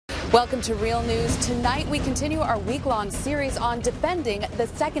Welcome to Real News. Tonight we continue our week-long series on defending the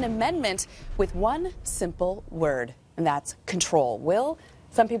Second Amendment with one simple word, and that's control. Will,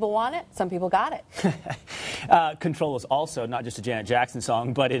 some people want it, some people got it. Control is also not just a Janet Jackson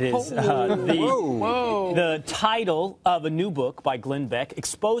song, but it is the title of a new book by Beck,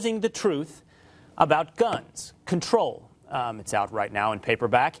 exposing the truth about guns. Control. It's out right now in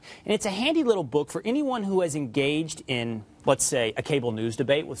paperback, and it's a handy little book for anyone who has engaged in, let's say, a cable news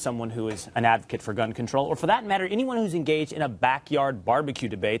debate with someone who is an advocate for gun control, or for that matter, anyone who's engaged in a backyard barbecue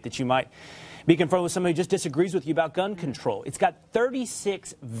debate that you might be confronted with somebody who just disagrees with you about gun control. It's got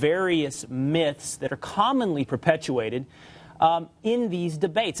 36 various myths that are commonly perpetuated in these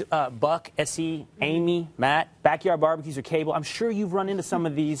debates. Buck, S.E., Amy, Matt, backyard barbecues or cable. I'm sure you've run into some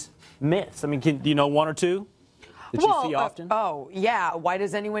of these myths. I mean, do you know one or two that you see often? Yeah. Why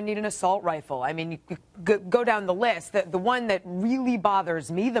does anyone need an assault rifle? I mean, you go down the list. The one that really bothers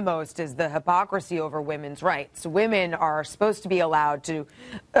me the most is the hypocrisy over women's rights. Women are supposed to be allowed to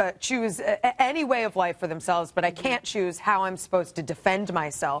choose any way of life for themselves, but I can't choose how I'm supposed to defend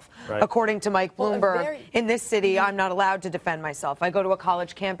myself. Right. According to Mike Bloomberg, in this city, I'm not allowed to defend myself. I go to a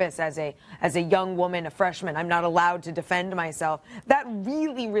college campus as a young woman, a freshman. I'm not allowed to defend myself. That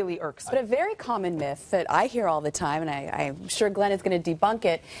really, really irks me. But a very common myth that I hear all the time, and I'm sure Glenn is going to debunk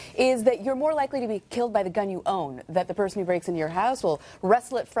it, is that you're more likely to be killed by the gun you own, that the person who breaks into your house will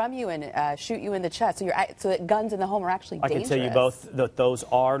wrestle it from you and shoot you in the chest, so that guns in the home are actually dangerous. I can tell you both that those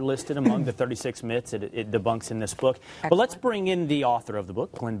are listed among the 36 myths it debunks in this book. Excellent. But let's bring in the author of the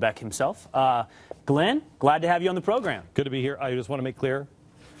book, Beck himself. Glenn, glad to have you on the program. Good to be here. I just want to make clear,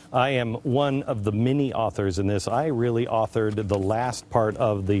 I am one of the many authors in this. I really authored the last part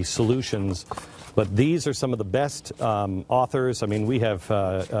of the solutions, but these are some of the best authors. I mean, we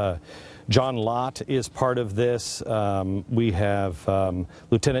have John Lott is part of this. We have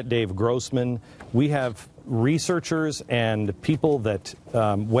Lieutenant Dave Grossman. We have researchers and people that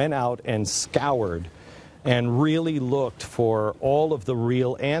went out and scoured and really looked for all of the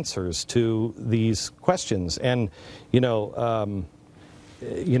real answers to these questions. And, the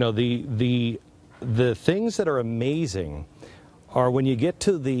things that are amazing are when you get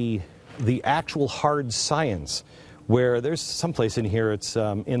to the actual hard science, where there's some place in here, it's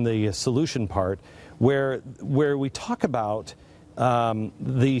in the solution part, where we talk about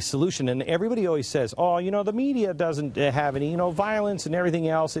the solution, and everybody always says, the media doesn't have any, violence and everything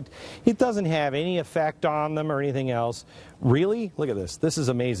else. It doesn't have any effect on them or anything else. Really? Look at this. This is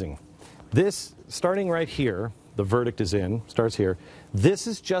amazing. This, starting right here, the verdict is in, starts here. This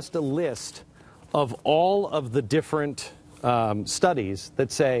is just a list of all of the different studies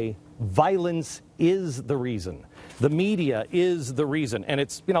that say violence is the reason. The media is the reason. And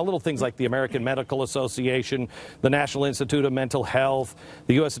it's, little things like the American Medical Association, the National Institute of Mental Health,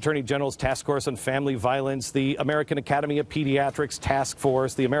 the U.S. Attorney General's Task Force on Family Violence, the American Academy of Pediatrics Task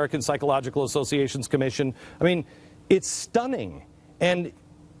Force, the American Psychological Associations Commission. I mean, it's stunning. And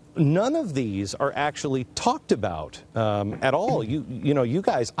none of these are actually talked about at all. You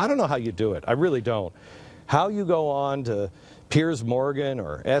guys, I don't know how you do it. I really don't. How you go on to Piers Morgan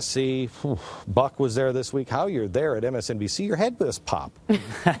or SC, Buck was there this week, how you're there at MSNBC, your head must pop.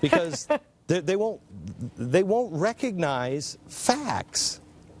 Because they won't recognize facts.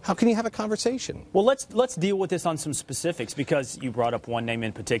 How can you have a conversation? Well, let's deal with this on some specifics, because you brought up one name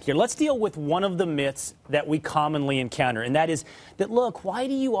in particular. Let's deal with one of the myths that we commonly encounter, and that is that, look, why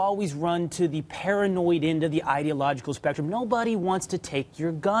do you always run to the paranoid end of the ideological spectrum? Nobody wants to take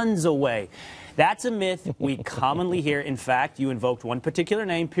your guns away. That's a myth we commonly hear. In fact, you invoked one particular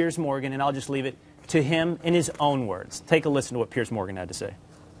name, Piers Morgan, and I'll just leave it to him in his own words. Take a listen to what Piers Morgan had to say.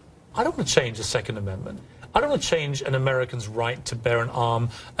 I don't want to change the Second Amendment. I don't want to change an American's right to bear an arm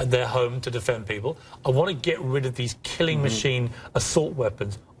at their home to defend people. I want to get rid of these killing machine assault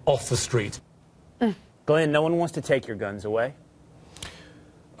weapons off the street. Glenn, no one wants to take your guns away.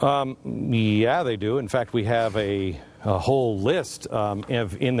 Yeah, they do. In fact, we have a whole list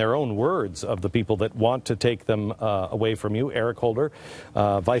in their own words of the people that want to take them away from you. Eric Holder,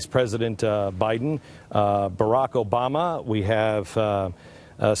 Vice President Biden, Barack Obama. We have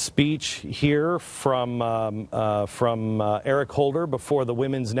a speech here from Eric Holder before the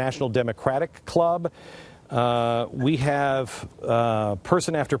Women's National Democratic Club. We have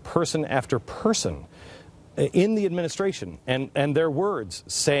person after person after person in the administration and their words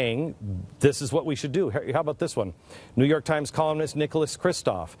saying this is what we should do. How about this one? New York Times columnist Nicholas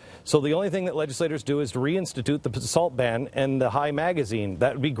Kristof. So the only thing that legislators do is to reinstitute the assault ban and the High magazine.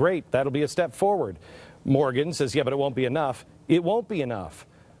 That would be great. That'll be a step forward. Morgan says, yeah, but it won't be enough. It won't be enough.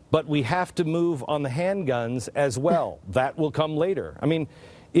 But we have to move on the handguns as well. That will come later. I mean,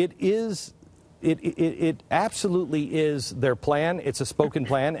 it is. It absolutely is their plan. It's a spoken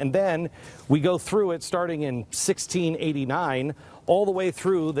plan. And then we go through it starting in 1689 all the way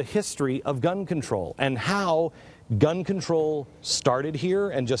through the history of gun control and how gun control started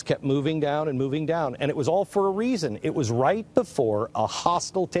here and just kept moving down and moving down. And it was all for a reason. It was right before a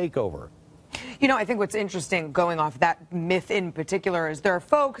hostile takeover. You know, I think what's interesting, going off that myth in particular, is there are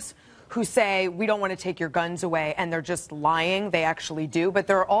folks who say, we don't want to take your guns away, and they're just lying. They actually do. But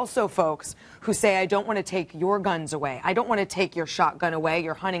there are also folks who say, I don't want to take your guns away. I don't want to take your shotgun away,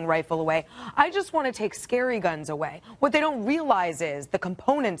 your hunting rifle away. I just want to take scary guns away. What they don't realize is the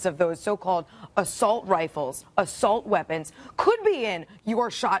components of those so-called assault rifles, assault weapons, could be in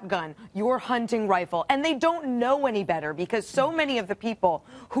your shotgun, your hunting rifle. And they don't know any better, because so many of the people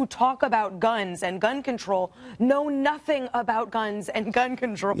who talk about guns and gun control know nothing about guns and gun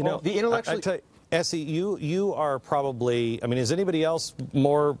control. You know, I tell you, Essie, you are probably, I mean, is anybody else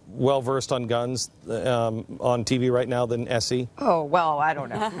more well-versed on guns on TV right now than Essie? Oh, well, I don't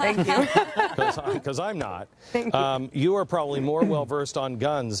know. Thank you. Because I'm not. Thank you. You are probably more well-versed on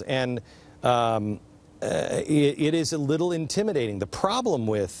guns, and it is a little intimidating. The problem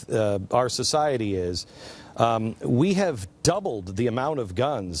with our society is we have doubled the amount of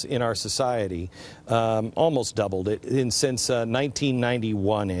guns in our society, almost doubled it since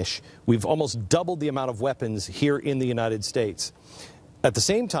 1991-ish. We've almost doubled the amount of weapons here in the United States. At the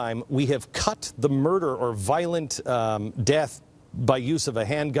same time, we have cut the murder or violent death by use of a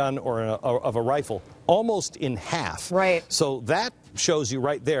handgun or of a rifle almost in half. Right. So that shows you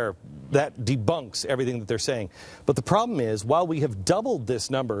right there, that debunks everything that they're saying. But the problem is, while we have doubled this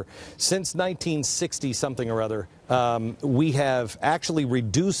number since 1960 something or other, we have actually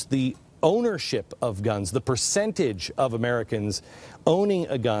reduced the ownership of guns, the percentage of Americans owning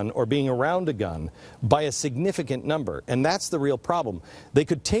a gun or being around a gun, by a significant number. And that's the real problem. They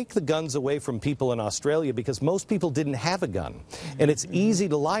could take the guns away from people in Australia because most people didn't have a gun. And it's easy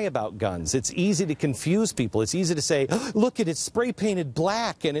to lie about guns. It's easy to confuse people. It's easy to say, oh, look, it's spray painted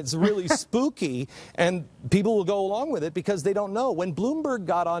black and it's really spooky, and people will go along with it because they don't know. When Bloomberg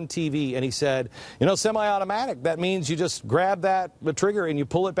got on TV and he said, you know, semi-automatic, that means you just grab the trigger and you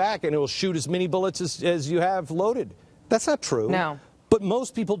pull it back and it will shoot as many bullets as you have loaded. That's not true. No. But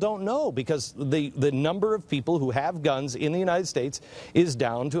most people don't know, because the number of people who have guns in the United States is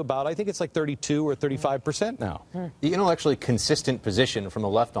down to about, I think it's like 32 or 35% now. The intellectually consistent position from the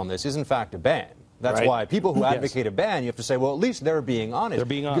left on this is, in fact, a ban. That's right. why people who advocate a ban, you have to say, well, at least they're being honest. They're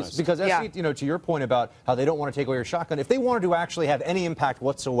being honest. Because you know, to your point about how they don't want to take away your shotgun, if they wanted to actually have any impact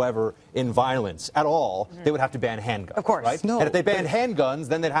whatsoever in violence at all, they would have to ban handguns. Of course. Right? No, and if they banned handguns,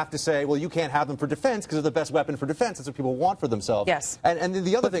 then they'd have to say, well, you can't have them for defense because they're the best weapon for defense. That's what people want for themselves. Yes. And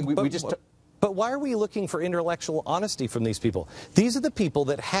the other thing, we just... But why are we looking for intellectual honesty from these people? These are the people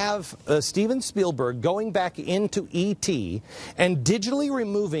that have Steven Spielberg going back into E.T. and digitally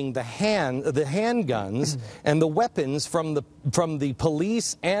removing the handguns and the weapons from the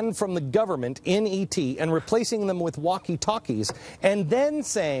police and from the government in E.T. and replacing them with walkie-talkies, and then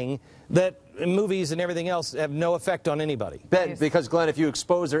saying that movies and everything else have no effect on anybody. Because, Glenn, if you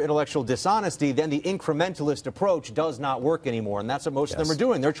expose their intellectual dishonesty, then the incrementalist approach does not work anymore, and that's what most of them are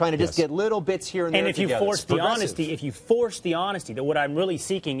doing. They're trying to just get little bits here and there. And if you force the honesty, that what I'm really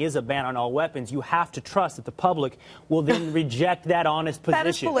seeking is a ban on all weapons, you have to trust that the public will then reject that honest position. That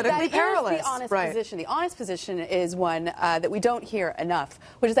is politically perilous. The honest position. The honest position is one that we don't hear enough,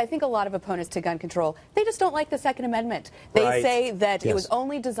 which is, I think, a lot of opponents to gun control, they just don't like the Second Amendment. They say that it was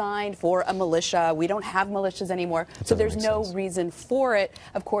only designed for a militia. We don't have militias anymore, so there's no reason for it.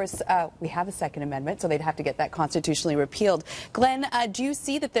 Of course, we have a Second Amendment, so they'd have to get that constitutionally repealed. Glenn, do you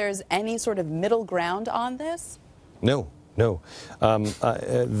see that there's any sort of middle ground on this? No. No,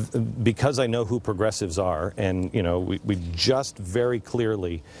 because I know who progressives are, and you know, we just very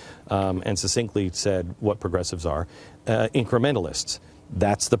clearly and succinctly said what progressives are. Incrementalists.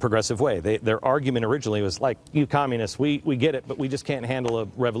 That's the progressive way. Their argument originally was like, you communists, we get it, but we just can't handle a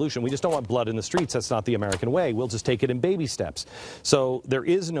revolution. We just don't want blood in the streets. That's not the American way. We'll just take it in baby steps. So there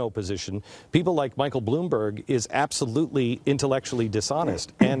is no position. People like Michael Bloomberg is absolutely intellectually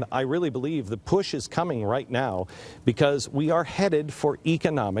dishonest. And I really believe the push is coming right now because we are headed for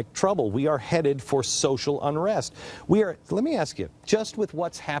economic trouble. We are headed for social unrest. Let me ask you, just with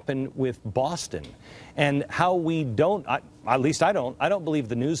what's happened with Boston and how we don't, at least I don't believe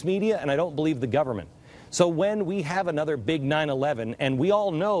the news media, and I don't believe the government. So when we have another big 9/11, and we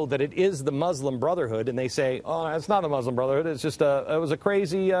all know that it is the Muslim Brotherhood, and they say, oh, it's not the Muslim Brotherhood, it's just it was a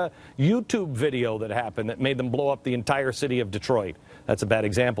crazy YouTube video that happened that made them blow up the entire city of Detroit. That's a bad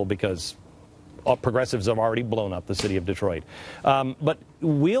example because progressives have already blown up the city of Detroit. But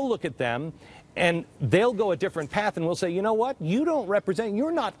we'll look at them, and they'll go a different path, and we'll say, you know what? You don't represent,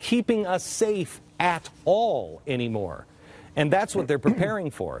 you're not keeping us safe at all anymore. And that's what they're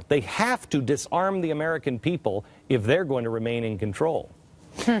preparing for. They have to disarm the American people if they're going to remain in control.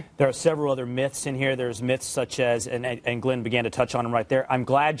 There are several other myths in here. There's myths such as, and Glenn began to touch on them right there. I'm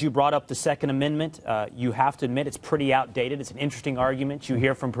glad you brought up the Second Amendment. You have to admit it's pretty outdated. It's an interesting argument you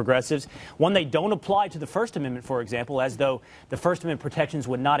hear from progressives. One, they don't apply to the First Amendment, for example, as though the First Amendment protections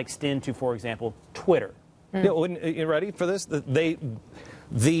would not extend to, for example, Twitter. Yeah, you ready for this? The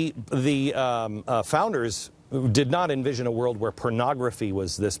founders did not envision a world where pornography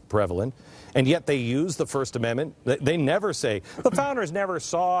was this prevalent, and yet they use the First Amendment. They never say, the founders never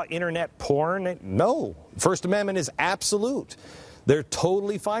saw internet porn. No, First Amendment is absolute. They're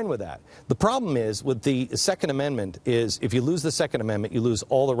totally fine with that. The problem is with the Second Amendment is if you lose the Second Amendment, you lose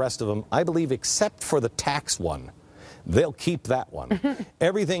all the rest of them, I believe, except for the tax one. They'll keep that one.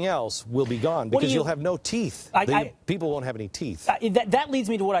 Everything else will be gone because you'll have no teeth. People won't have any teeth. That leads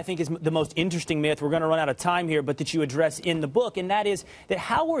me to what I think is the most interesting myth. We're going to run out of time here, but that you address in the book, and that is that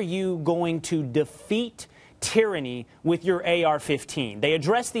how are you going to defeat tyranny with your AR-15? They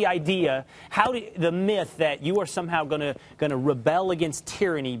address the idea, the myth that you are somehow going to rebel against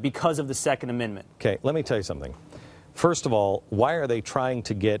tyranny because of the Second Amendment. Okay, let me tell you something. First of all, why are they trying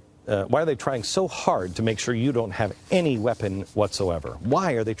so hard to make sure you don't have any weapon whatsoever?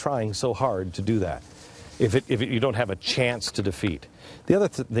 Why are they trying so hard to do that if you don't have a chance to defeat? The other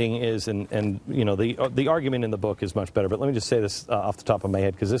thing is, and you know, the argument in the book is much better, but let me just say this off the top of my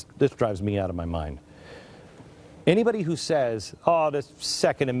head because this drives me out of my mind. Anybody who says, oh, the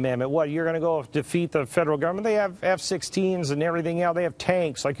Second Amendment, what, you're going to go defeat the federal government? They have F-16s and everything else. They have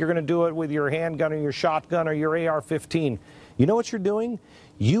tanks, like you're going to do it with your handgun or your shotgun or your AR-15. You know what you're doing?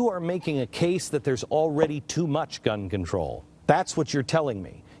 You are making a case that there's already too much gun control. That's what you're telling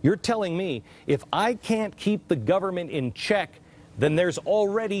me. You're telling me if I can't keep the government in check, then there's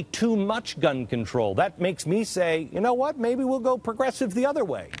already too much gun control. That makes me say, you know what, maybe we'll go progressive the other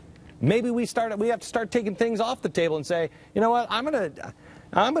way. Maybe we have to start taking things off the table and say, you know what, I'm going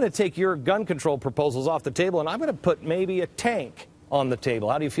to take your gun control proposals off the table and I'm going to put maybe a tank on the table.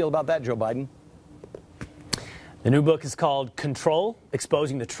 How do you feel about that, Joe Biden? The new book is called Control,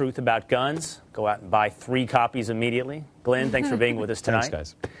 Exposing the Truth About Guns. Go out and buy 3 copies immediately. Glenn, thanks for being with us tonight.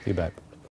 Thanks, guys. You bet.